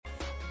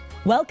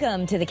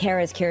Welcome to the Care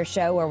is Cure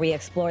show, where we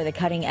explore the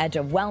cutting edge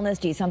of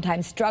wellness. Do you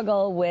sometimes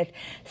struggle with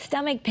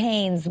stomach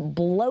pains,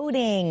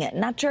 bloating,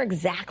 not sure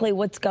exactly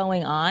what's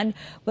going on?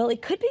 Well,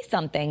 it could be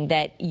something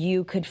that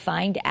you could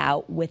find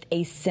out with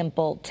a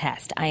simple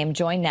test. I am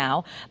joined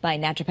now by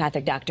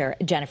naturopathic Dr.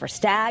 Jennifer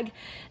Stagg,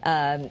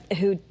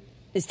 who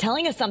is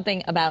telling us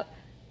something about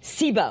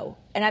SIBO.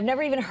 And I've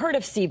never even heard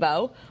of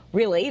SIBO,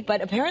 really,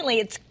 but apparently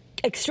it's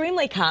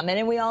extremely common,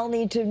 and we all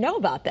need to know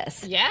about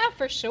this. Yeah,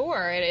 for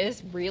sure. It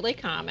is really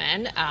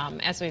common.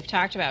 As we've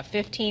talked about,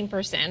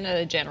 15% of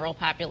the general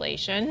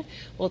population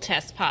will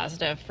test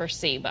positive for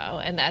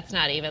SIBO, and that's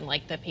not even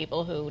like the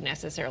people who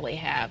necessarily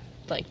have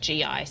like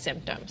GI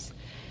symptoms.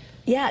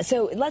 Yeah,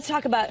 so let's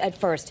talk about at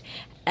first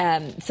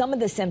some of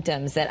the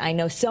symptoms that I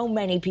know so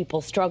many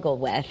people struggle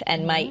with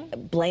and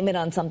might blame it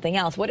on something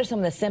else. What are some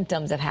of the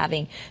symptoms of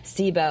having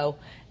SIBO?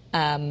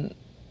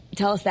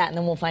 Tell us that, and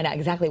then we'll find out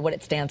exactly what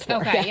it stands for.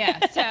 Okay,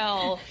 yeah.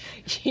 So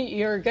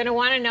you're going to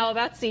want to know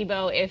about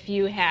SIBO if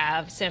you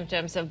have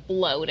symptoms of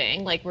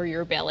bloating, like where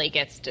your belly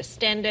gets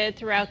distended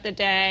throughout the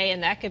day,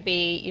 and that could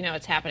be, you know,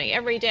 it's happening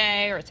every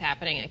day or it's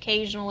happening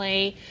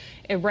occasionally.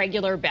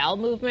 Irregular bowel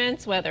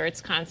movements, whether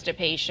it's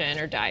constipation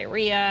or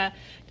diarrhea,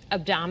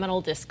 abdominal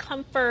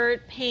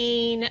discomfort,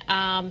 pain,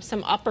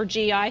 some upper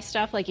GI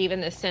stuff, like even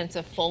the sense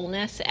of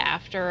fullness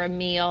after a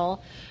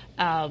meal.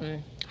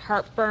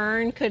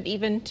 Heartburn could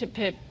even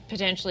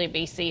potentially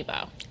be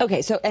SIBO.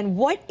 Okay, so and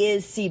what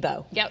is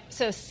SIBO? Yep,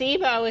 so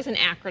SIBO is an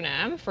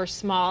acronym for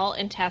small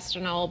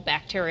intestinal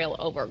bacterial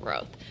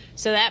overgrowth.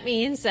 So that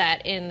means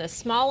that in the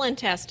small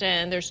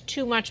intestine, there's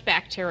too much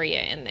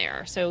bacteria in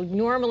there. So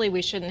normally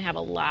we shouldn't have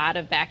a lot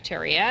of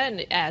bacteria,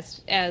 and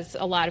as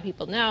a lot of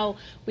people know,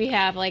 we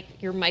have like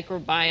your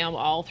microbiome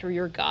all through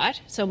your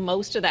gut. So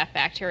most of that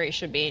bacteria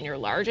should be in your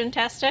large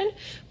intestine,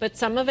 but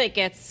some of it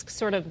gets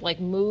sort of like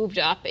moved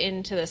up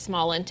into the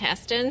small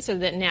intestine, so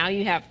that now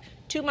you have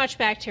too much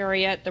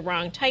bacteria, the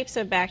wrong types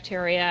of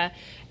bacteria,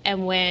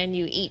 and when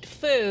you eat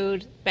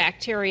food,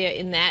 bacteria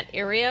in that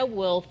area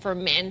will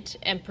ferment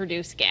and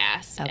produce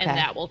gas, and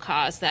that will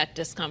cause that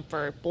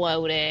discomfort,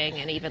 bloating,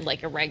 and even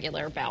like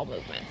irregular bowel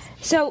movements.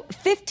 So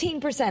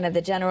 15% of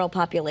the general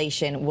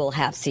population will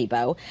have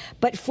SIBO,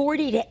 but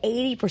 40 to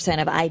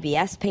 80% of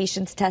IBS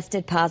patients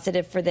tested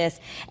positive for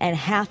this, and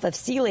half of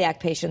celiac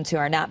patients who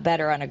are not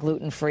better on a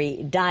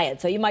gluten-free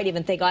diet. So you might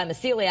even think, oh, I'm a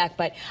celiac,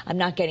 but I'm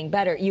not getting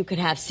better. You could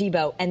have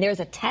SIBO, and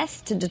there's a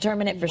test to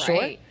determine it for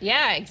sure?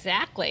 Yeah,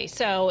 exactly.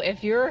 So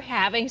if you're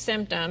having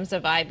symptoms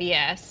of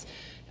IBS,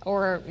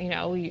 or, you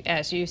know,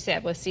 as you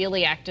said, with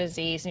celiac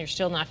disease and you're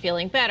still not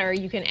feeling better,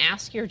 you can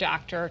ask your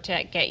doctor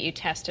to get you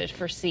tested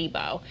for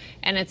SIBO.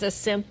 And it's a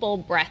simple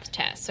breath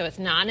test. So it's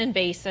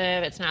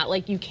non-invasive. It's not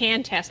like you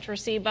can test for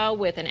SIBO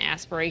with an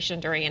aspiration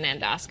during an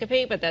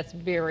endoscopy, but that's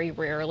very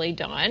rarely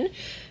done.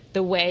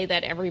 The way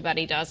that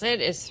everybody does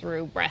it is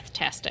through breath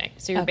testing.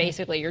 So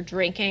you're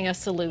drinking a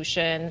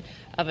solution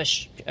of a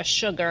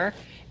sugar,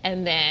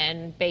 and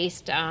then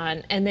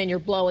and then you're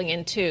blowing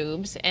in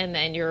tubes, and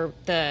then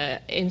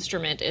the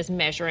instrument is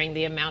measuring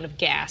the amount of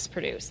gas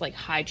produced, like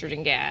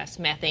hydrogen gas,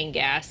 methane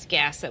gas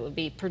that would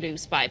be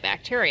produced by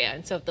bacteria.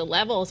 And so if the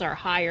levels are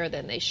higher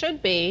than they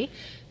should be,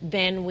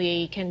 then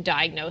we can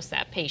diagnose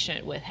that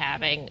patient with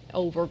having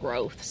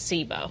overgrowth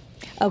SIBO.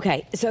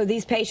 Okay, so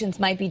these patients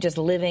might be just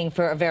living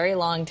for a very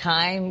long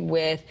time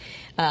with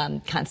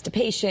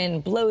constipation,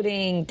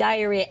 bloating,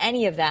 diarrhea,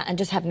 any of that, and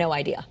just have no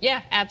idea.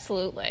 Yeah,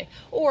 absolutely.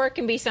 Or it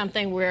can be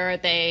something where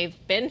they've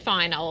been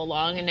fine all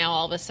along and now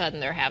all of a sudden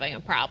they're having a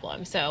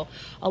problem. So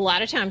a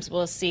lot of times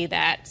we'll see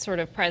that sort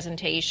of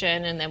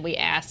presentation, and then we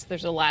ask,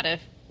 there's a lot of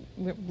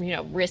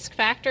risk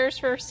factors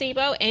for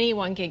SIBO.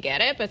 Anyone can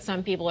get it, but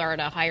some people are at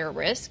a higher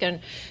risk. And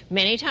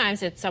many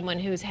times it's someone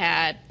who's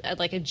had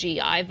like a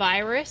GI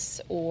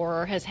virus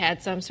or has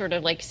had some sort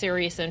of like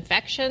serious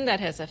infection that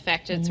has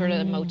affected sort of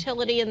the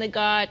motility in the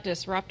gut,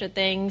 disrupted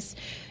things.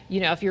 You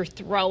know, if you're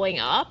throwing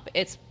up,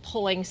 it's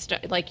pulling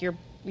like your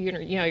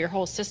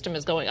whole system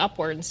is going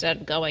upward instead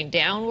of going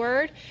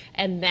downward,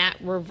 and that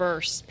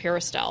reverse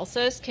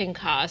peristalsis can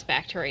cause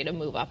bacteria to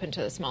move up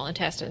into the small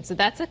intestine. So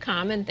that's a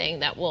common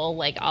thing that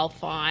I'll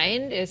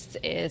find is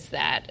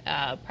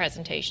that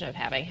presentation of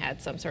having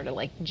had some sort of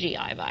like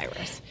GI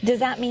virus. Does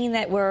that mean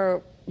that we're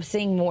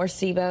seeing more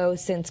SIBO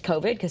since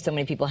COVID because so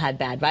many people had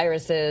bad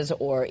viruses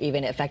or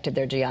even affected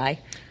their GI?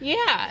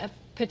 Yeah.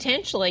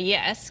 Potentially,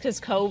 yes, because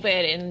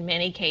COVID in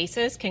many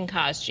cases can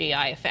cause GI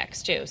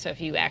effects too. So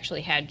if you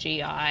actually had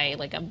GI,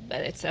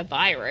 it's a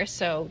virus,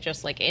 so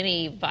just like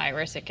any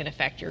virus, it can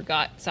affect your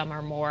gut. Some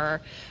are more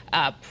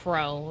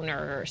prone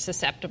or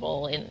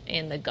susceptible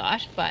in the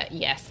gut. But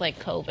yes, like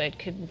COVID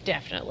could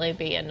definitely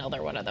be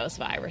another one of those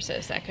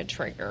viruses that could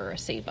trigger a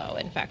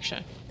SIBO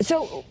infection.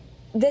 So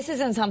this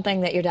isn't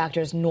something that your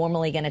doctor is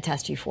normally going to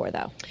test you for,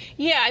 though.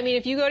 Yeah, I mean,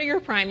 if you go to your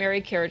primary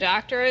care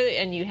doctor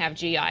and you have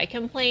GI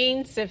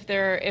complaints, if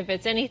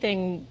it's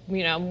anything,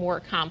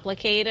 more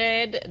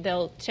complicated,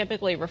 they'll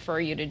typically refer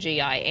you to GI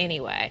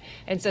anyway.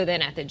 And so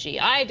then at the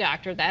GI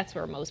doctor, that's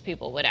where most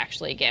people would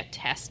actually get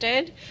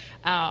tested.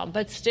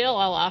 But still,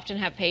 I'll often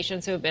have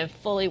patients who have been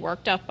fully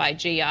worked up by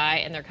GI,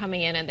 and they're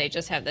coming in and they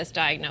just have this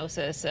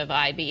diagnosis of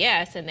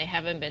IBS, and they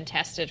haven't been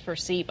tested for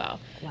SIBO.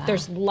 Wow.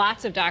 There's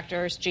lots of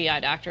doctors,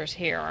 GI doctors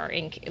here are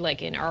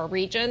in our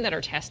region that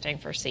are testing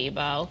for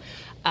SIBO.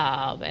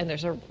 And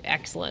there's an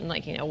excellent,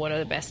 one of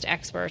the best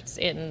experts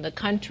in the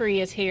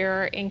country is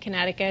here in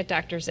Connecticut,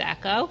 Dr.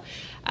 Zacco.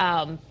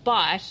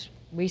 But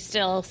we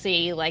still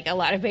see a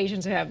lot of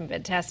patients who haven't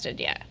been tested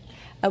yet.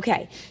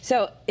 Okay,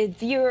 so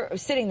if you're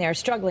sitting there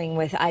struggling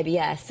with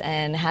IBS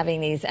and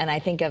having these, and I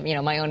think of,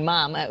 my own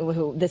mom,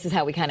 who this is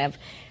how we kind of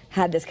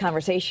had this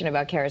conversation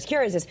about Kara's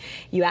Cures, is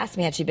you asked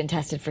me had she been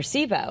tested for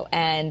SIBO,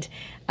 and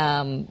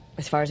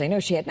as far as I know,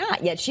 she had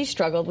not, yet she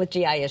struggled with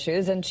GI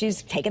issues, and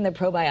she's taken the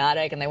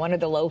probiotic, and they wanted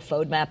the low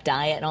FODMAP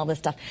diet and all this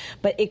stuff.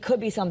 But it could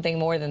be something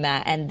more than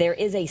that, and there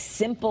is a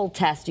simple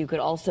test you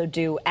could also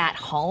do at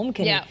home.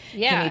 Can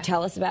you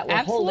tell us about? We're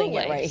holding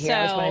it right here.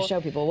 I just want to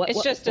show people. What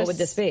would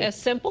this be? A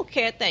simple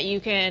kit that you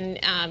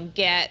can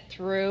get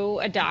through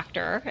a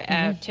doctor.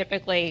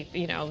 Typically,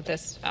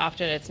 this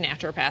often it's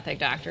naturopathic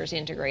doctors,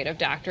 integrative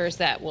doctors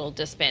that will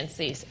dispense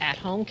these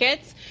at-home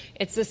kits.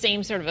 It's the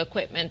same sort of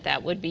equipment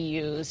that would be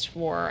used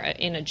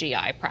in a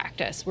GI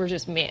practice.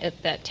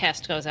 That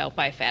test goes out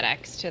by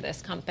FedEx to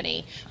this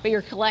company, but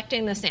you're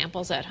collecting the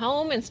samples at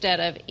home instead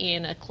of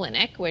in a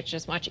clinic, which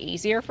is much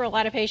easier for a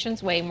lot of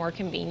patients, way more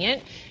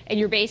convenient. And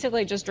you're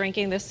basically just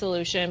drinking this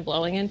solution,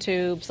 blowing in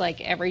tubes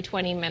every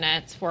 20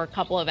 minutes for a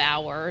couple of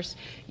hours.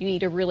 You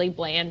eat a really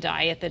bland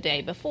diet the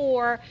day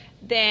before.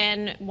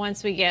 Then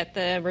once we get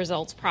the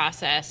results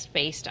processed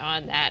based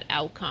on that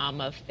outcome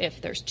of if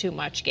there's too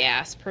much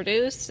gas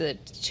produced, the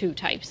two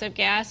types of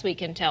gas, we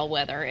can tell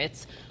whether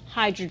it's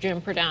hydrogen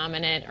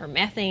predominant or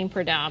methane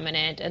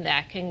predominant, and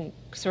that can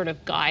sort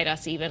of guide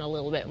us even a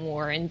little bit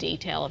more in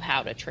detail of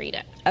how to treat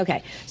it.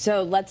 Okay,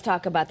 so let's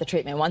talk about the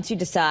treatment. Once you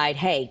decide,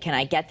 hey, can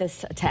I get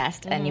this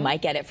test? And you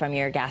might get it from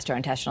your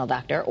gastrointestinal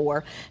doctor,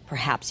 or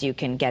perhaps you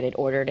can get it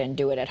ordered and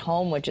do it at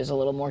home, which is a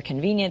little more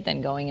convenient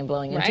than going and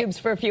blowing in tubes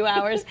for a few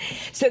hours.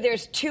 So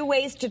there's two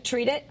ways to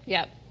treat it?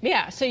 Yep.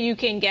 Yeah, so you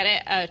can get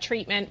a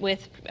treatment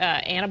with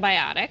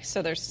antibiotics.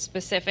 So there's a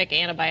specific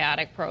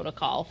antibiotic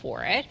protocol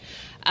for it.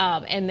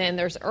 And then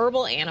there's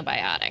herbal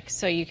antibiotics.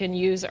 So you can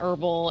use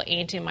herbal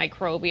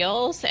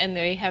antimicrobials, and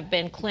they have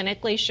been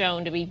clinically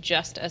shown to be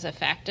just as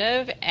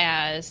effective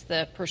as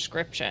the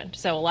prescription.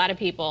 So a lot of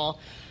people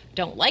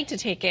don't like to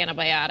take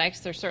antibiotics.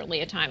 There's certainly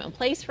a time and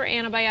place for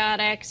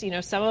antibiotics.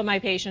 Some of my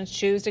patients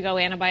choose to go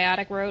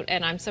antibiotic route,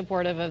 and I'm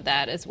supportive of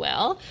that as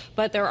well.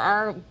 But there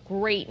are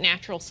great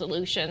natural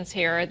solutions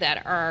here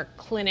that are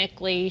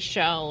clinically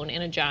shown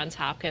in a Johns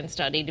Hopkins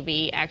study to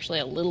be actually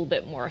a little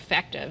bit more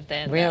effective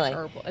than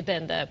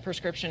the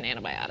prescription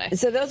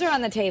antibiotics. So those are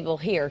on the table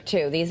here,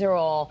 too. These are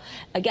all,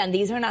 again,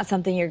 these are not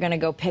something you're going to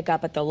go pick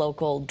up at the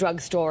local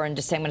drugstore and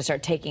just say, I'm going to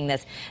start taking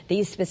this.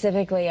 These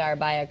specifically are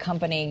by a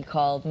company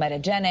called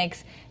Metagenics.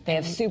 They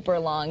have super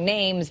long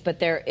names, but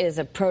there is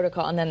a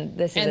protocol, and then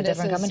this is a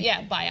different company?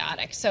 Yeah,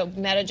 Biotics. So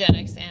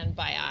Metagenics and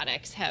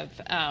Biotics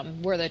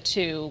were the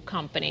two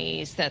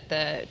companies that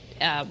the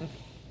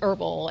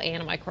herbal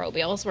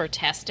antimicrobials were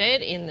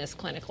tested in this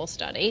clinical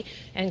study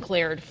and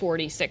cleared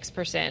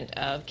 46%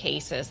 of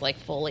cases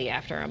fully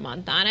after a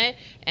month on it.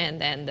 And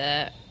then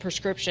the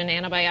prescription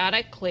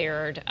antibiotic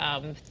cleared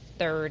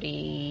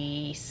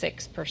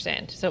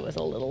 36%. So it was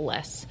a little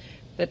less.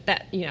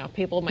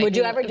 People might. Would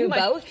you ever do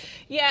both?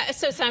 Yeah,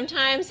 so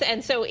sometimes,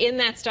 and so in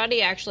that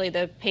study, actually,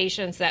 the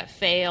patients that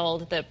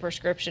failed the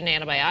prescription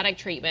antibiotic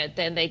treatment,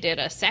 then they did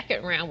a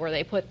second round where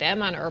they put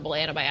them on herbal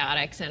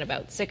antibiotics, and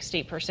about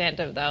 60%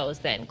 of those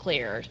then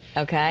cleared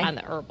on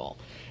the herbal.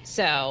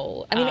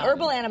 So,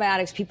 herbal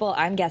antibiotics,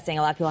 I'm guessing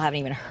a lot of people haven't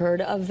even heard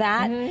of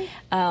that.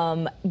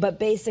 But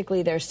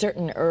basically, there's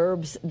certain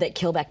herbs that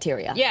kill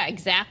bacteria. Yeah,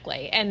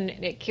 exactly. And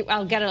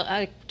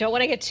I don't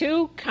want to get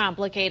too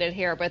complicated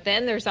here, but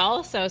then there's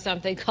also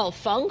something called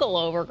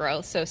fungal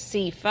overgrowth. So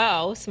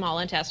SIFO, small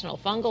intestinal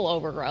fungal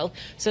overgrowth.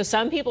 So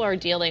some people are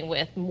dealing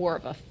with more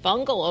of a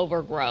fungal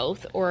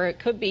overgrowth, or it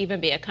could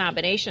even be a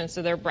combination.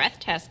 So their breath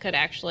test could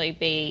actually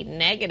be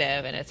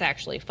negative, and it's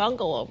actually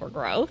fungal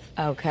overgrowth.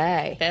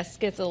 Okay. This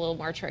gets a little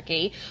more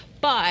tricky.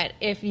 But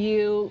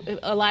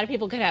a lot of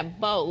people could have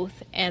both,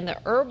 and the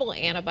herbal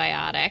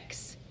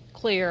antibiotics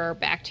clear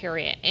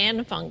bacteria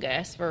and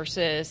fungus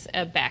versus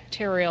a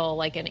bacterial,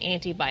 like an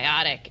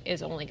antibiotic,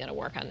 is only going to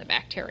work on the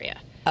bacteria.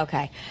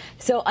 Okay.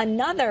 So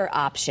another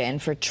option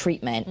for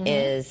treatment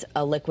is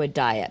a liquid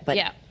diet. But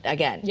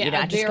again, you're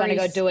not just going to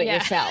go do it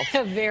yourself.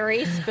 A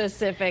very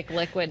specific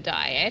liquid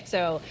diet.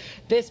 So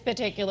this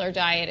particular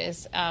diet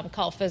is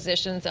called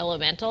Physician's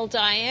Elemental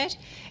Diet.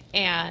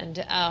 And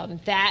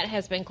that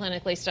has been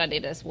clinically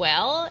studied as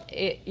well.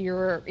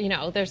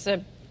 There's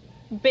a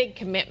big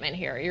commitment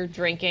here. You're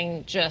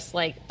drinking just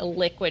like a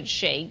liquid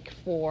shake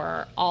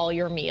for all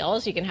your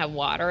meals. You can have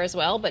water as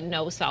well, but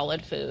no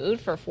solid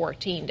food for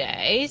 14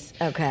 days.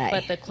 Okay.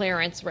 But the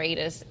clearance rate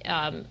is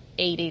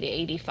 80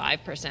 to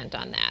 85%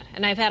 on that.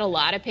 And I've had a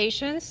lot of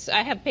patients.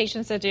 I have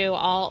patients that do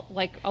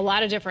a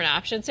lot of different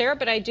options here,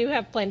 but I do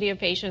have plenty of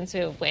patients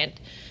who went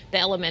the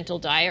elemental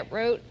diet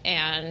route,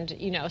 and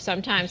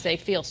sometimes they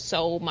feel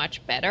so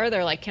much better.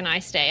 They're like, can I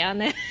stay on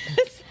this?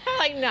 I'm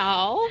like,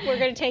 no, we're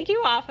going to take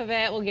you off of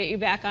it. We'll get you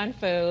back on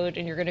food,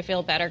 and you're going to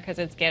feel better because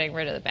it's getting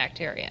rid of the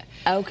bacteria.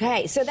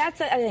 Okay, so that's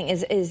the other thing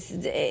is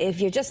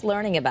if you're just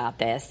learning about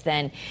this,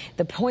 then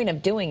the point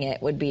of doing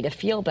it would be to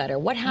feel better.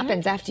 What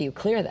happens after you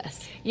clear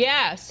this?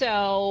 Yeah,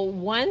 so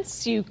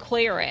once you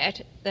clear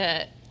it,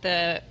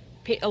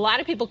 a lot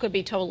of people could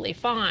be totally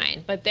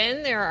fine, but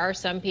then there are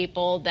some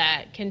people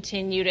that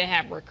continue to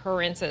have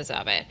recurrences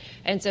of it.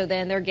 And so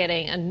then they're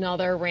getting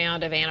another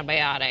round of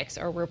antibiotics,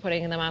 or we're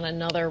putting them on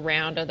another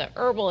round of the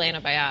herbal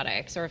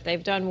antibiotics, or if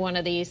they've done one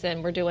of these,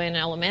 then we're doing an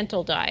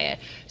elemental diet.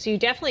 So you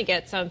definitely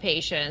get some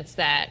patients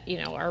that,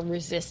 are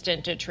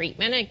resistant to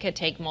treatment and could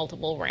take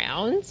multiple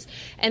rounds.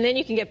 And then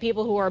you can get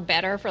people who are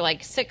better for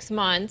like 6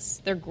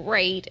 months, they're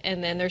great,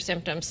 and then their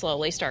symptoms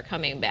slowly start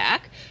coming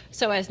back.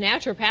 So as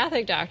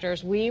naturopathic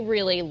doctors, we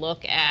really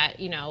look at,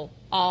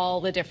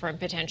 all the different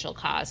potential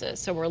causes.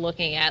 So we're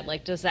looking at,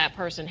 does that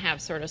person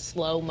have sort of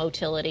slow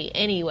motility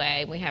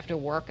anyway? We have to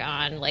work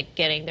on,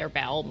 getting their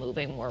bowel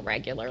moving more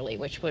regularly,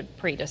 which would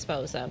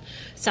predispose them.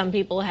 Some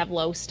people have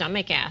low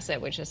stomach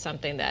acid, which is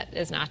something that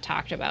is not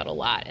talked about a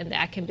lot, and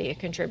that can be a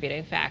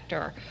contributing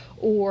factor.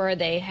 Or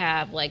they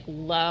have,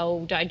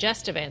 low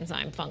digestive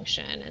enzyme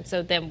function. And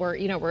so then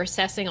we're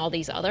assessing all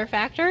these other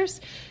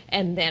factors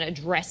and then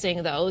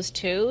addressing those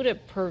too to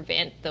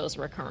prevent those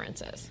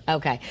recurrences.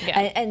 Okay. Yeah.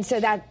 And so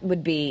that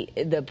would be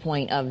the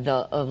point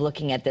of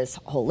looking at this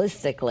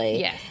holistically.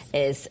 Yes.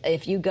 Is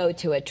if you go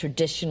to a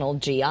traditional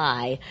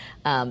GI,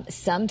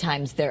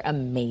 sometimes they're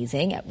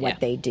amazing at what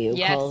they do,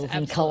 Yes,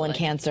 colon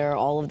cancer,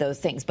 all of those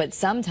things. But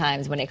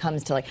sometimes when it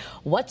comes to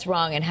what's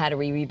wrong and how do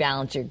we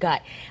rebalance your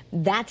gut,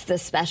 that's the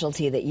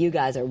specialty that you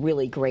guys are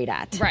really great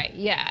at. Right,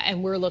 yeah,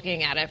 and we're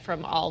looking at it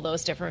from all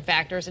those different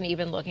factors and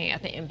even looking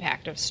at the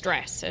impact of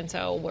stress. And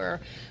so we're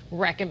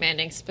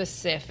recommending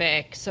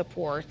specific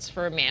supports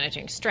for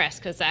managing stress,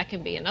 because that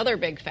can be another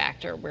big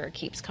factor where it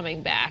keeps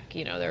coming back.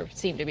 They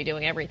seem to be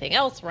doing everything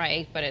else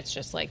right, but it's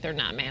just they're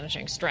not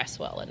managing stress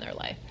well in their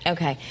life.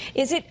 Okay.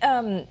 Is it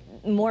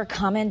more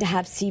common to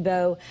have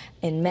SIBO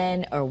in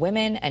men or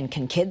women, and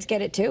can kids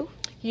get it too?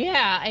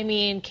 Yeah, I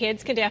mean,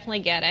 kids can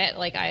definitely get it.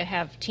 I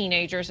have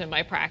teenagers in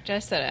my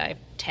practice that I've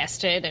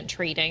tested and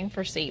treating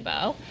for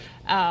SIBO.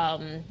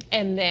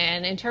 And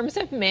then in terms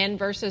of men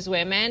versus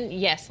women,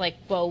 yes,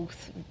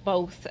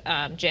 both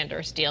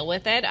genders deal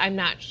with it.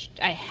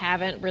 I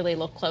haven't really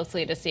looked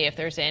closely to see if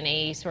there's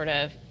any sort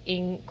of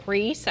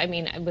increase. I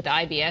mean, with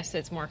IBS,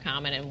 it's more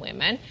common in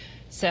women.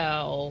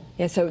 So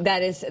yeah, so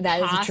that is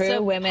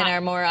true. Women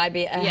are more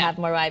have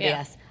more IBS.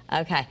 Yeah.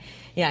 Okay.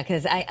 Yeah,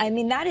 because I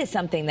mean, that is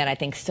something that I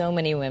think so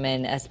many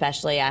women,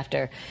 especially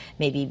after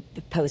maybe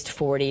post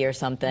 40 or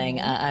something,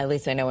 at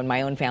least I know in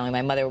my own family,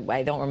 my mother,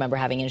 I don't remember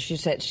having it. She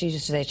used to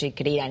say she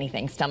could eat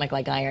anything, stomach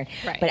like iron.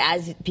 Right. But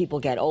as people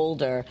get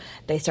older,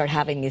 they start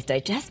having these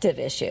digestive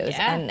issues.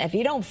 Yeah. And if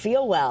you don't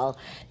feel well,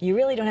 you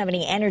really don't have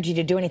any energy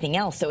to do anything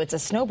else. So it's a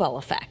snowball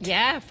effect.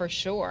 Yeah, for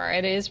sure.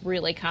 It is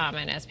really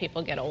common as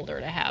people get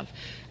older to have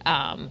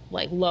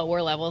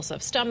lower levels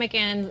of stomach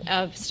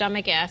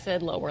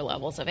acid, lower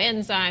levels of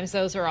enzymes.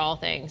 Those are all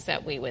things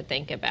that we would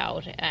think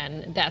about,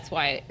 and that's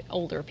why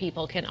older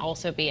people can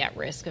also be at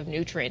risk of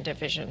nutrient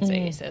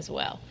deficiencies as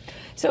well.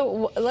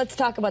 So let's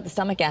talk about the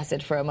stomach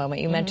acid for a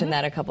moment. You mentioned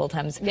that a couple of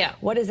times. Yeah.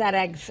 What does that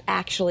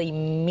actually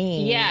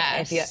mean? Yeah.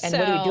 What do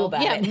you do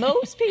about it?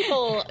 Most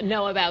people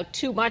know about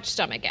too much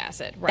stomach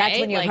acid, right? That's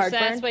when you have heartburn?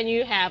 So that's when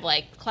you have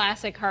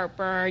classic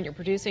heartburn, you're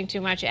producing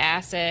too much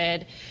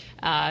acid,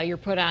 you're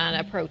put on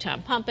a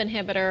proton pump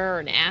inhibitor or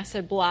an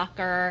acid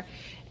blocker,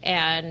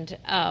 and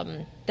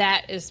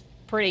that is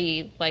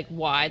pretty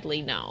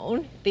widely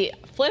known. The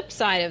flip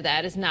side of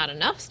that is not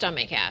enough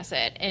stomach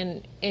acid,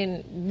 and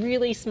in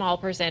really small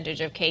percentage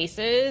of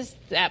cases,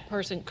 that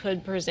person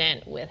could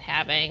present with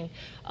having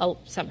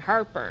some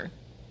heartburn,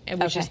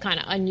 which is kind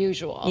of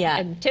unusual. Yeah.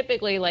 And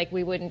typically,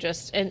 we wouldn't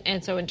just,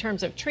 and so in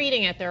terms of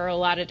treating it, there are a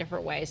lot of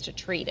different ways to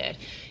treat it.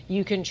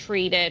 You can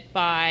treat it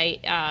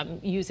by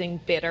using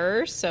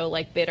bitters, so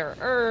bitter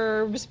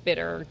herbs,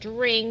 bitter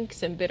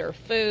drinks, and bitter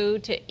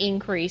food to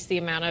increase the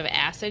amount of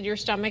acid your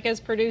stomach is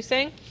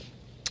producing.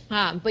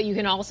 But you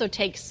can also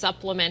take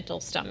supplemental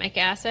stomach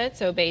acid,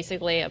 so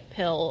basically a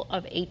pill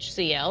of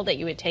HCl that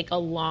you would take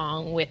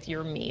along with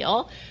your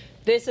meal.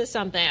 this is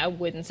something I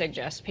wouldn't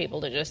suggest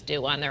people to just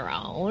do on their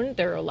own.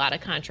 There are a lot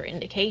of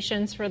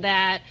contraindications for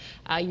that.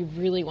 You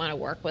really want to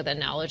work with a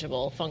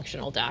knowledgeable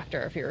functional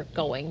doctor if you're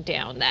going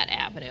down that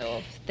avenue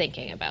of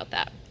thinking about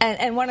that.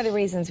 And one of the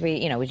reasons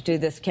we do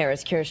this Care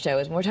is Cure show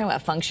is when we're talking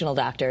about functional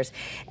doctors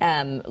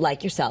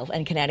like yourself,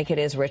 and Connecticut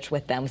is rich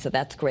with them, so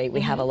that's great.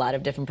 We have a lot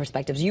of different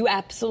perspectives. You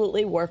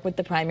absolutely work with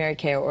the primary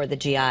care or the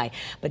GI,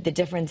 but the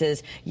difference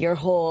is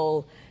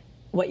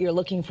what you're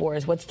looking for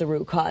is what's the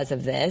root cause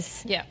of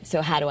this. Yeah.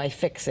 So how do I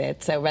fix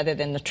it? So rather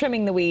than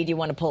trimming the weed, you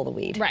want to pull the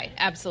weed. Right,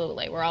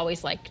 absolutely. We're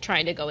always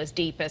trying to go as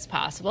deep as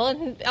possible.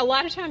 And a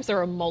lot of times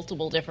there are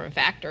multiple different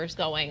factors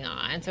going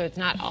on. So it's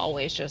not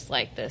always just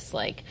this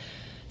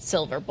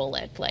silver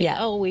bullet,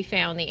 oh, we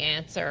found the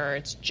answer,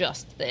 it's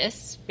just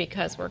this,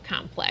 because we're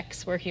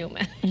complex, we're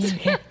humans.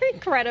 We're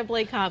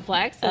incredibly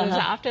complex, so there's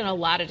often a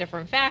lot of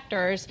different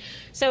factors,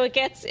 so it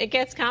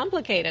gets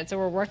complicated. So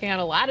we're working on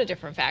a lot of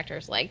different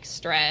factors like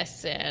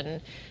stress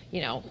and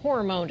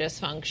hormone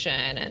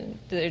dysfunction, and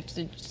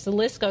the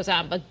list goes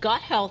on. But gut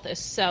health is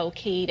so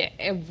key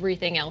to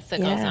everything else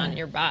that goes on in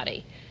your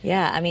body.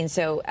 Yeah, I mean,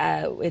 so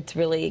it's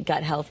really,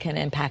 gut health can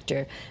impact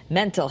your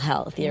mental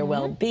health, your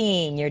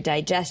well-being, your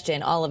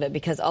digestion, all of it,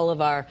 because all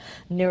of our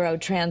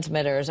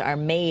neurotransmitters are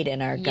made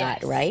in our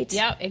gut, right?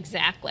 Yeah,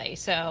 exactly.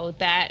 So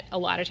that a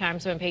lot of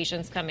times when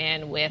patients come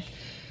in with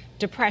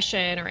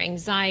depression or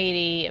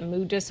anxiety and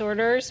mood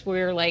disorders,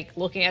 we're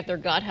looking at their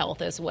gut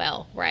health as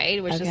well,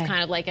 right? Which is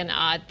kind of an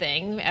odd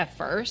thing at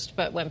first,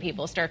 but when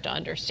people start to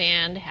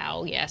understand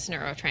how, yes,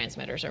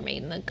 neurotransmitters are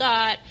made in the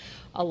gut,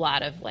 a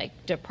lot of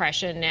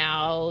depression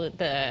now,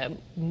 the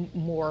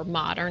more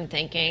modern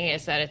thinking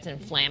is that it's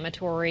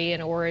inflammatory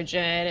in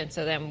origin, and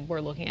so then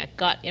we're looking at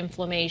gut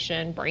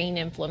inflammation, brain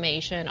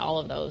inflammation, all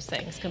of those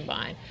things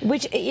combined.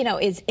 Which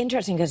is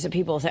interesting, because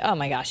people say, oh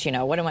my gosh,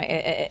 what am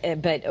I,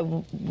 but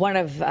one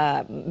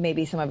of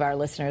maybe some of our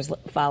listeners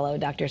follow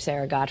Dr.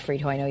 Sarah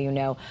Gottfried, who I know you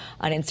know,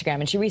 on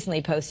Instagram, and she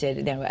recently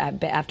posted,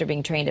 after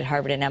being trained at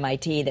Harvard and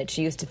MIT, that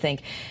she used to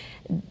think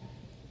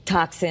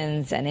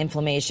toxins and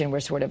inflammation were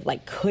sort of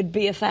could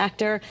be a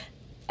factor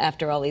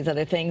after all these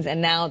other things,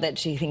 and now that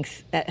she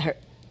thinks that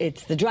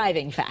it's the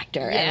driving factor,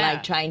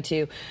 and trying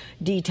to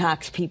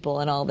detox people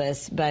and all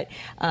this. But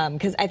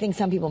because I think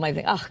some people might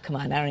think, oh, come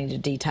on, I don't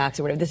need to detox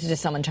or whatever. This is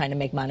just someone trying to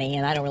make money,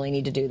 and I don't really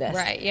need to do this.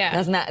 Right, yeah.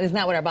 It's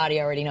not what our body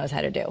already knows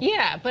how to do.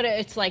 Yeah, but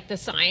it's the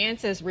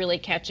science is really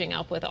catching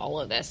up with all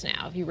of this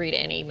now. If you read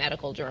any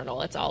medical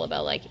journal, it's all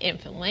about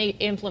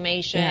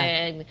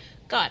inflammation,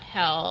 gut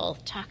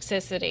health,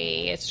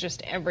 toxicity. It's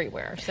just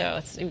everywhere. So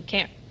you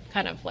can't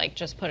kind of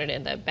just put it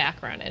in the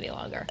background any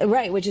longer.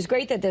 Right, which is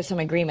great that there's some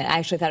agreement. I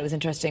actually thought it was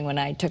interesting when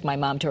I took my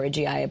mom to her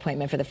GI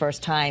appointment for the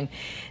first time.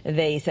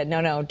 They said,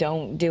 no,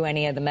 don't do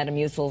any of the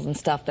Metamucils and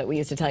stuff that we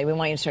used to tell you. We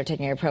want you to start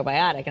taking your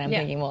probiotic. And I'm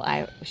thinking,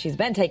 well, she's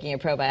been taking a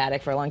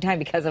probiotic for a long time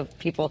because of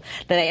people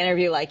that I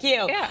interview like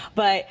you. Yeah.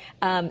 But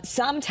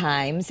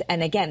sometimes,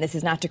 and again, this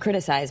is not to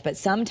criticize, but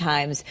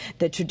sometimes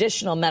the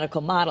traditional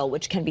medical model,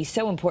 which can be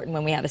so important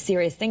when we have a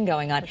serious thing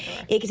going on,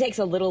 it takes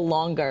a little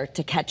longer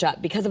to catch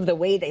up because of the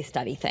way they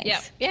study things.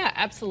 Yeah,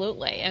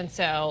 absolutely. And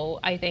so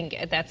I think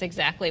that's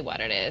exactly what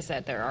it is,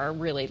 that there are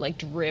really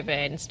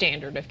driven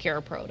standard of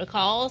care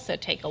protocols that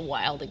take a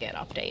while to get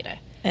updated.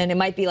 And it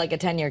might be a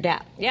 10-year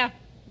gap. Yeah.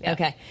 Yep.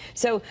 Okay.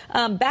 So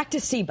back to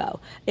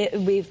SIBO.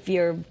 If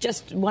you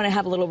just want to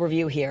have a little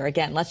review here,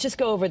 again, let's just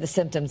go over the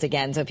symptoms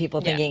again. So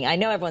people thinking, I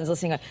know everyone's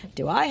listening,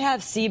 do I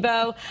have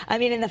SIBO? I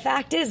mean, and the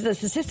fact is, the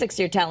statistics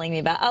you're telling me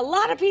about, a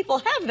lot of people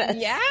have this.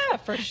 Yeah,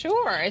 for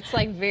sure. It's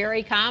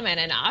very common.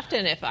 And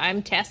often if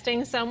I'm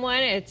testing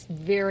someone, it's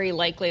very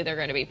likely they're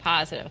going to be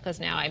positive,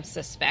 because now I'm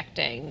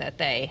suspecting that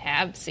they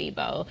have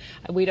SIBO.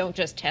 We don't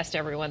just test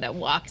everyone that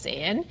walks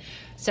in.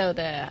 So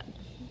the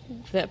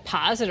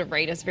positive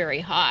rate is very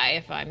high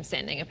if I'm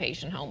sending a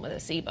patient home with a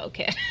SIBO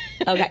kit.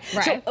 Okay.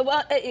 Right.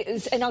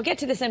 So, and I'll get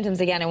to the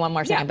symptoms again in one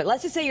more second, but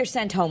let's just say you're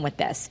sent home with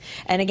this.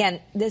 And again,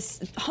 this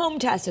home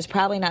test is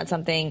probably not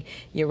something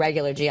your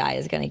regular GI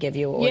is going to give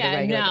you. Or the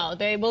regular... no,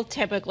 they will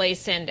typically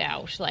send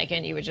out,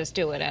 and you would just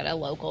do it at a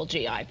local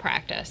GI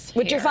practice.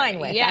 Which you're fine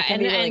with. Yeah, that can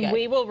be really good.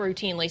 We will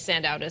routinely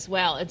send out as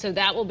well. And so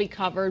that will be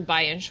covered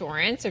by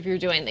insurance. If you're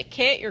doing the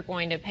kit, you're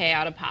going to pay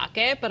out of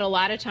pocket. But a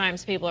lot of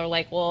times people are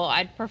like, well,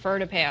 I'd prefer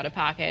to pay out of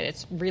pocket.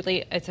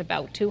 It's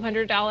about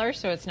 $200,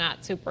 so it's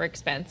not super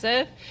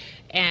expensive.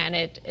 And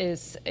it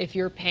is, if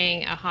you're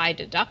paying a high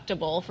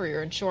deductible for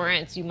your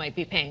insurance, you might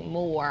be paying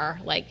more,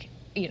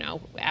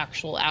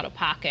 actual out of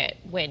pocket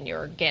when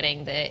you're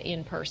getting the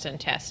in-person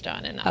test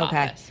done in the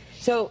office.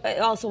 So it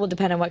also will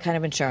depend on what kind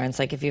of insurance.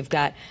 If you've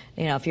got,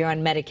 if you're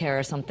on Medicare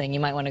or something, you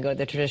might want to go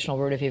the traditional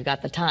route if you've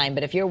got the time.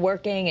 But if you're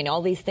working and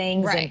all these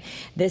things, and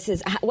this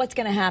is what's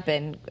going to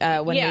happen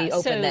when we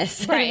open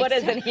this. Right. What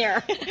is in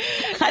here?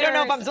 I don't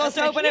know if I'm supposed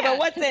to open it, but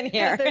what's in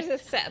here? There's a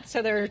set.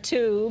 So there are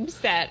tubes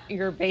that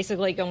you're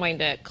basically going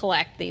to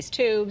collect these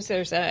tubes.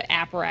 There's an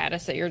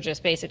apparatus that you're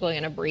just basically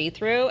going to breathe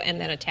through and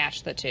then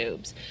attach the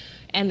tubes.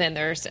 And then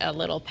there's a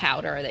little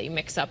powder that you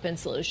mix up in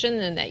solution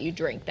and that you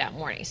drink that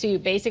morning. So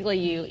you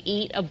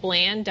eat a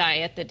bland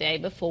diet the day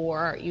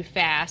before, you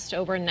fast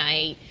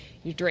overnight,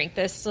 you drink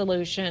this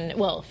solution.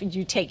 Well, if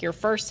you take your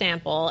first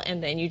sample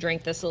and then you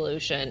drink the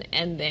solution,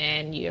 and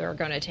then you're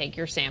going to take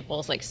your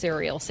samples, like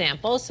serial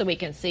samples, so we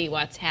can see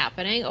what's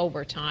happening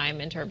over time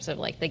in terms of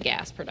like the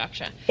gas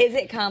production. Is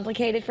it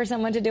complicated for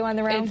someone to do on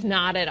their own? It's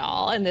not at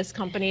all, and this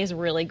company is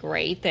really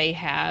great. They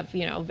have,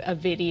 a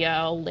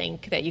video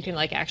link that you can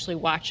like actually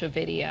watch a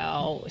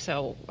video.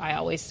 So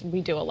we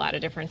do a lot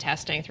of different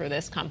testing through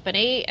this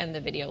company, and the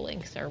video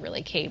links are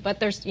really key. But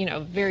there's,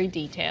 very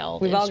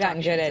detailed. We've all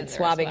gotten good at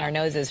swabbing our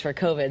noses for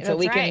COVID, so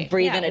we can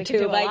breathe in a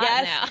tube, I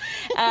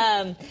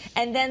guess.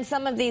 And then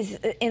some of these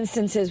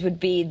instances would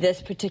be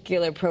this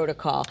particular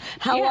protocol.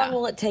 How long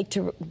will it take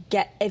to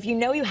get, if you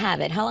know you have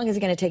it, how long is it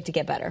going to take to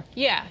get better?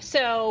 Yeah,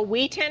 so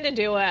we tend to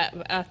do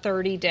a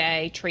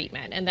 30-day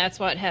treatment, and that's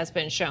what has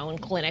been shown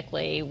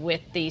clinically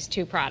with these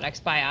two products,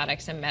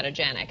 Biotics and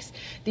Metagenics.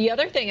 The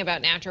other thing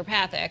about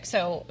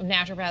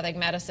naturopathic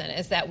medicine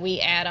is that we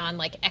add on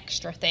like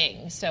extra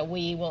things. So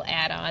we will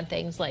add on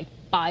things like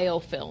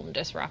biofilm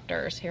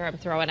disruptors. Here I'm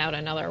throwing out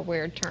another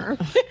weird term.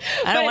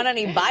 I don't want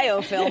any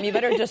biofilm. You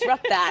better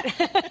disrupt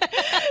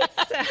that.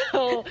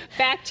 So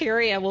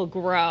bacteria will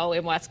grow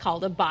in what's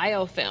called a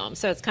biofilm.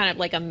 So it's kind of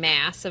like a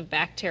mass of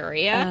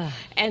bacteria.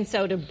 And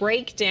so to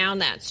break down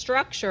that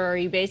structure,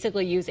 you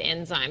basically use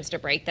enzymes to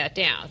break that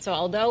down. So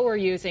although we're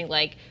using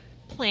like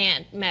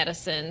plant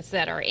medicines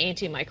that are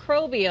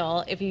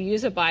antimicrobial, if you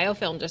use a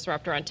biofilm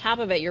disruptor on top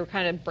of it, you're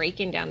kind of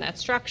breaking down that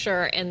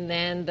structure, and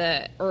then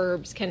the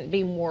herbs can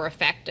be more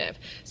effective.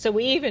 So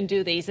we even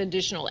do these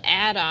additional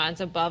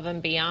add-ons above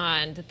and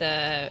beyond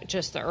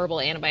just the herbal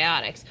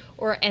antibiotics.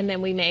 And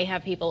then we may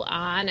have people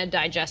on a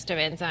digestive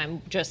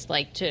enzyme just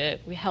like to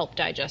help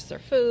digest their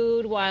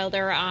food while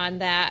they're on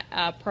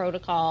that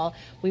protocol.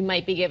 We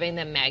might be giving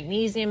them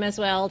magnesium as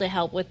well to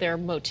help with their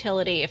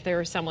motility if there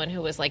was someone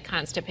who was like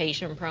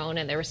constipation prone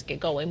and they were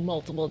going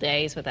multiple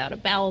days without a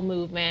bowel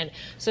movement.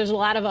 So there's a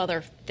lot of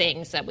other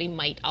things that we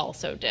might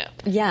also do.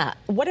 Yeah.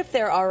 What if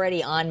they're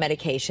already on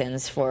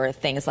medications for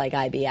things like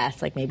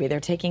IBS? Like maybe they're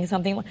taking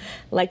something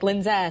like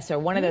Linzess or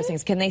one of those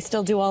things. Can they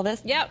still do all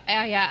this? Yep.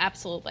 Yeah,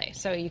 absolutely.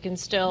 So you can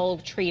still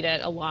treat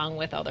it along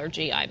with other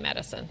GI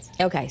medicines.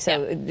 Okay.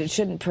 So it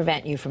shouldn't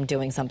prevent you from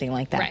doing something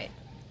like that. Right.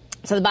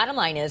 So the bottom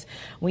line is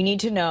we need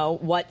to know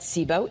what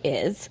SIBO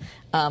is.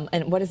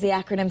 And what does the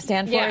acronym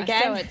stand for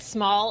again? So it's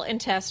small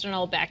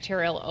intestinal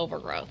bacterial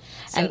overgrowth.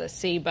 So the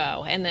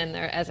SIBO. And then,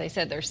 as I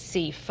said, there's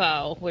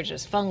SIFO, which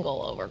is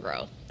fungal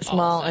overgrowth.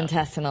 Small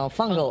intestinal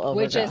fungal overgrowth.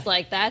 Which is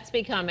that's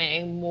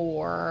becoming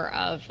more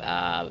of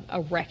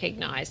a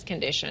recognized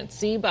condition.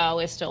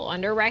 SIBO is still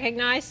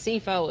under-recognized.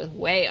 SIFO is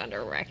way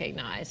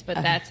under-recognized, but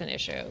that's an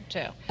issue,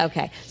 too.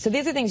 Okay. So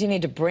these are things you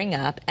need to bring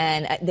up,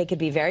 and they could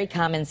be very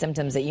common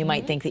symptoms that you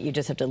might think that you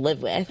just have to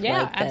live with.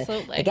 Yeah, like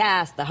absolutely. The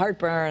gas, the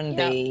heartburn,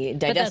 the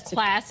digestive. But the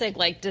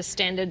classic,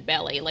 distended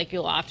belly.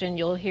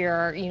 You'll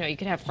hear, you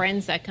could have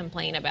friends that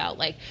complain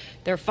about,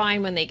 they're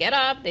fine when they get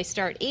up, they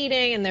start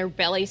eating, and their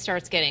belly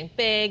starts getting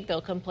big.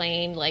 They'll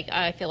complain,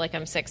 I feel like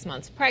I'm 6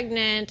 months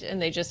pregnant, and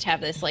they just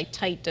have this,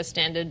 tight,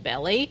 distended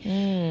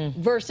belly,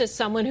 versus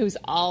someone who's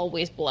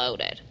always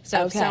bloated.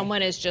 So if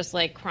someone is just,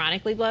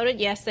 chronically bloated,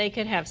 yes, they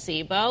could have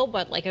SIBO,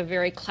 but, a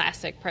very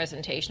classic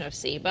presentation of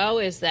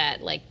SIBO is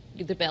that,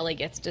 the belly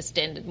gets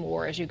distended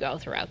more as you go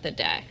throughout the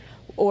day.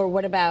 Or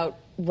what about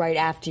right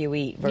after you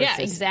eat versus...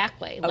 Yeah,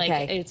 exactly.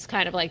 It's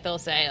kind of they'll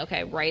say,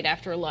 okay, right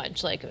after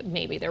lunch,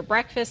 maybe their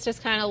breakfast is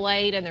kind of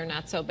light and they're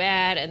not so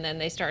bad, and then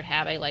they start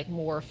having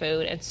more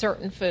food. And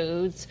certain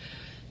foods,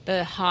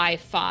 the high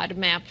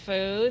FODMAP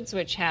foods,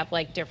 which have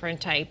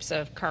different types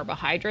of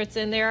carbohydrates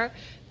in there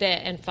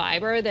and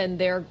fiber, then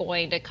they're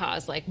going to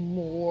cause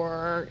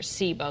more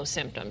SIBO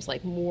symptoms,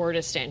 more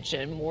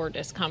distension, more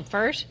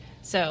discomfort.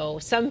 So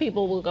some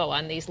people will go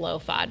on these low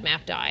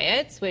FODMAP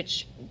diets,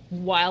 which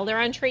while they're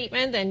on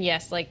treatment, then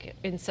yes,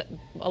 in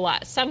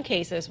some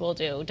cases we'll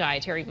do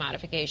dietary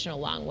modification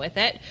along with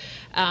it,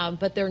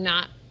 but they're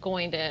not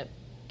going to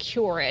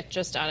cure it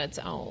just on its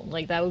own.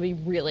 That would be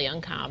really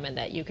uncommon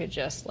that you could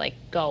just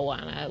go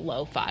on a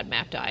low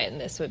FODMAP diet, and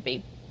this would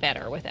be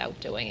better without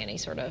doing any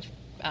sort of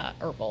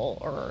herbal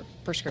or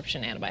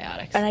prescription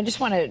antibiotics. And I just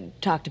want to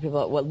talk to people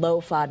about what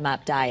low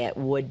FODMAP diet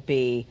would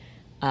be.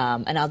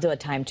 And I'll do a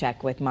time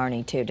check with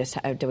Marnie, too, just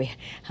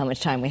how much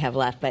time we have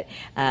left, but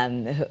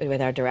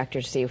with our director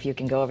to see if you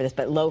can go over this.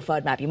 But low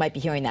FODMAP, you might be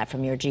hearing that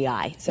from your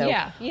GI. So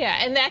Yeah,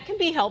 and that can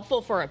be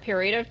helpful for a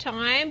period of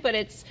time, but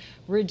it's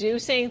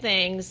reducing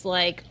things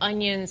like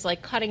onions,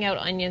 cutting out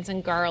onions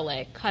and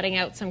garlic, cutting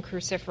out some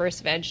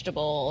cruciferous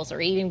vegetables, or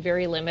eating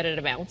very limited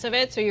amounts of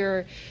it.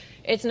 So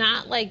it's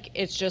not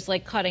it's just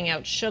cutting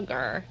out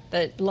sugar.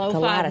 The low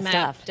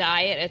FODMAP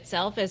diet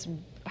itself is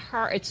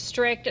hard. It's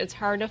strict. It's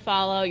hard to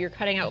follow. You're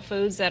cutting out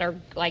foods that are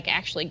like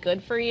actually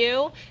good for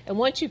you. And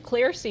once you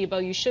clear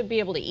SIBO, you should be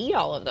able to eat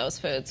all of those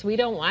foods. We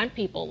don't want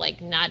people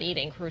like not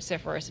eating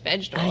cruciferous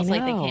vegetables,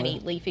 like they can't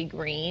eat leafy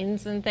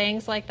greens and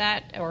things like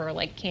that, or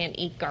like can't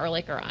eat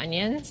garlic or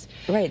onions.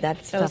 Right,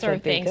 those are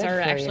things that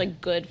are actually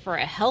good for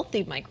a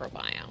healthy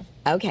microbiome.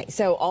 Okay,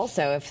 so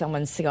also if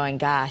someone's going,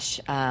 gosh,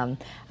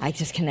 I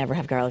just can never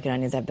have garlic and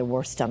onions, I have the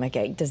worst stomach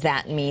ache, does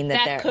that mean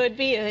that could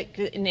be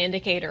an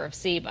indicator of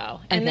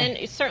SIBO? And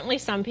then certainly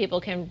some people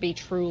can be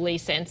truly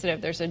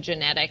sensitive. There's a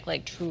genetic,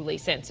 like truly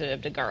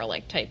sensitive to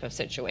garlic type of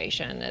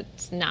situation.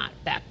 It's not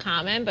that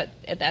common, but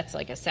that's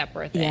like a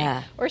separate thing.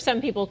 Yeah. Or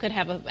some people could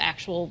have an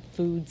actual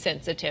food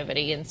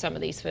sensitivity and some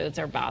of these foods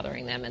are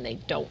bothering them and they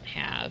don't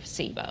have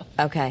SIBO.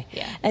 Okay.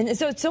 Yeah. And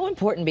so it's so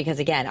important because,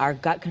 again, our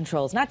gut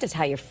control is not just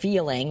how you're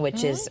feeling, which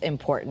is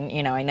important.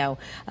 You know, I know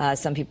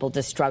some people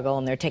just struggle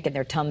and they're taking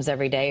their Tums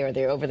every day or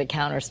their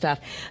over-the-counter stuff.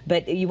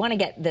 But you want to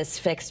get this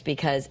fixed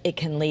because it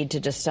can lead to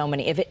just so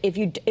many. If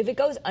it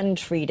goes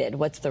untreated,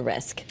 what's the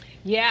risk?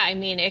 Yeah, I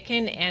mean, it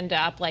can end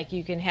up like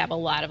you can have a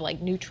lot of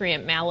like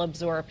nutrient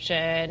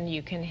malabsorption.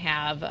 You can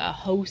have a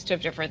host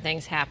of different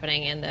things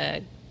happening in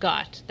the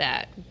gut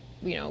that,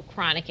 you know,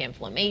 chronic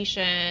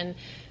inflammation,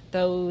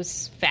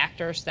 those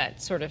factors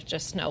that sort of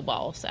just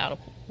snowballs out of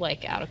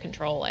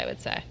control, I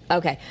would say.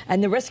 Okay.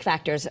 And the risk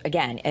factors,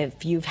 again,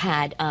 if you've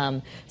had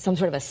some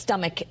sort of a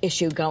stomach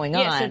issue going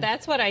on. Yeah, so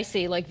that's what I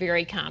see like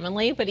very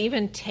commonly. But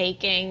even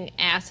taking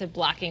acid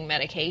blocking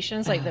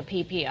medications like the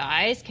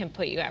PPIs can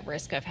put you at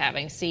risk of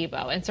having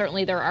SIBO. And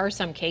certainly there are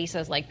some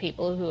cases like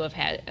people who have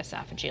had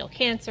esophageal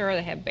cancer or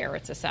they have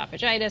Barrett's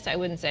esophagitis. I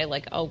wouldn't say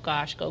like, oh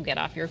gosh, go get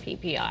off your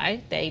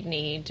PPI. They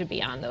need to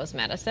be on those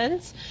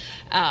medicines.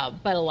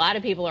 But a lot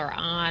of people are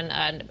on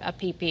a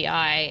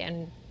PPI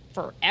and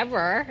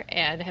forever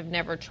and have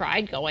never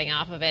tried going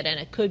off of it, and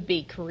it could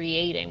be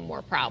creating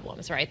more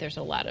problems, right? There's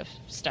a lot of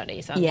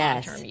studies on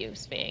long-term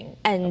use being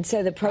and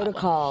so the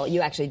protocol,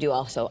 you actually do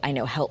also, I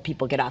know, help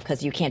people get off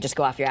because you can't just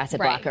go off your acid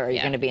blocker or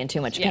you're going to be in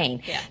too much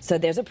pain. Yeah. So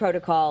there's a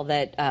protocol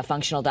that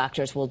functional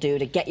doctors will do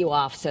to get you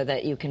off so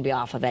that you can be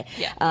off of it.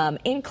 Yeah.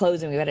 In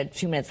closing, we've got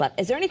 2 minutes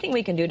left. Is there anything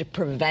we can do to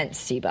prevent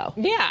SIBO?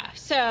 Yeah.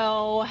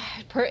 So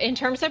in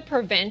terms of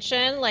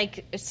prevention,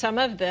 like some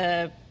of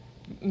the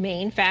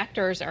main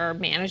factors are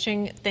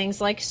managing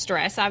things like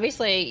stress.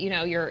 Obviously, you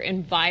know, your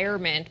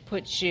environment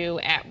puts you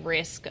at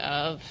risk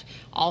of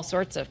all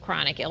sorts of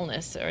chronic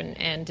illness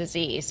and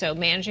disease. So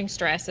managing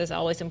stress is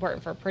always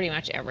important for pretty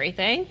much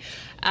everything.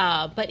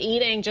 But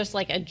eating just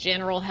like a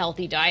general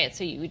healthy diet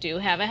so you do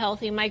have a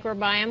healthy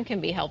microbiome can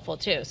be helpful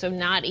too. So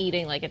not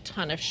eating like a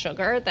ton of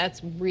sugar,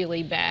 that's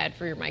really bad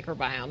for your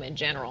microbiome in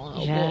general.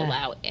 And it will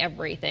allow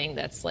everything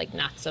that's like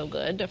not so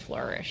good to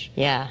flourish.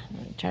 Yeah,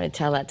 try to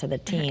tell that to the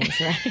teens,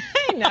 right?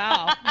 I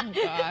know. Oh,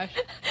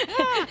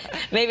 gosh.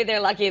 Maybe they're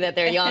lucky that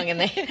they're young and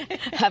they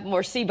have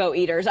more SIBO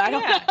eaters. I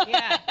don't know.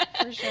 Yeah,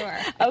 for sure.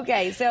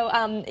 Okay,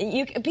 so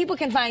people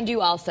can find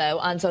you also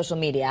on social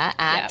media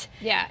at...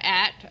 Yeah,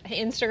 at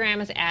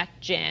Instagram is at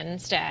Jen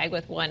Stagg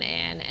with one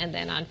N, and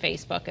then on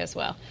Facebook as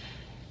well.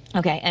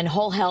 Okay, and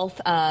Whole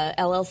Health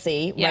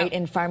LLC, right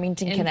in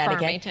Farmington, Connecticut.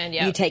 Farmington,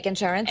 yeah. You take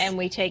insurance? And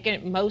we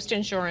take most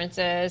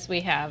insurances.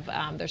 We have,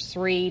 there's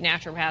 3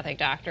 naturopathic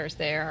doctors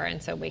there,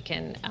 and so we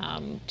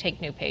can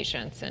take new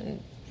patients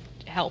and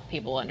help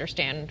people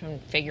understand and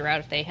figure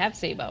out if they have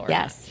SIBO or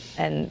not.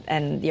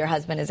 And your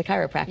husband is a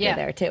chiropractor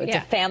there too. It's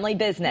a family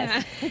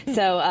business.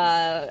 So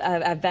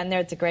I've been there.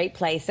 It's a great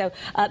place. So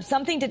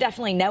something to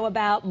definitely know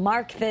about.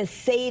 Mark this,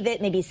 save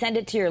it, maybe send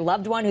it to your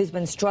loved one who's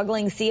been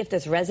struggling. See if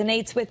this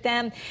resonates with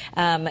them.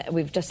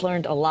 We've just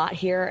learned a lot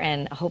here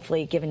and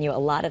hopefully given you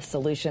a lot of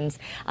solutions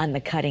on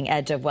the cutting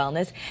edge of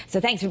wellness. So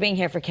thanks for being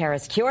here for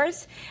Kara's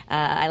Cures.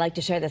 I like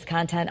to share this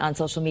content on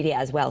social media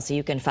as well. So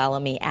you can follow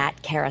me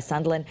at Kara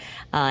Sunderland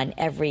on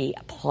every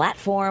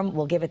platform.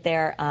 We'll give it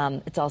there.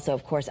 It's also,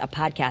 of course, a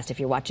podcast. If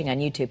you're watching on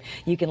YouTube,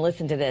 you can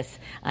listen to this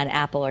on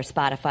Apple or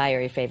Spotify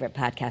or your favorite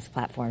podcast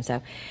platform.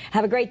 So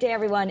have a great day,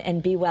 everyone,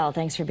 and be well.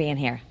 Thanks for being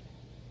here.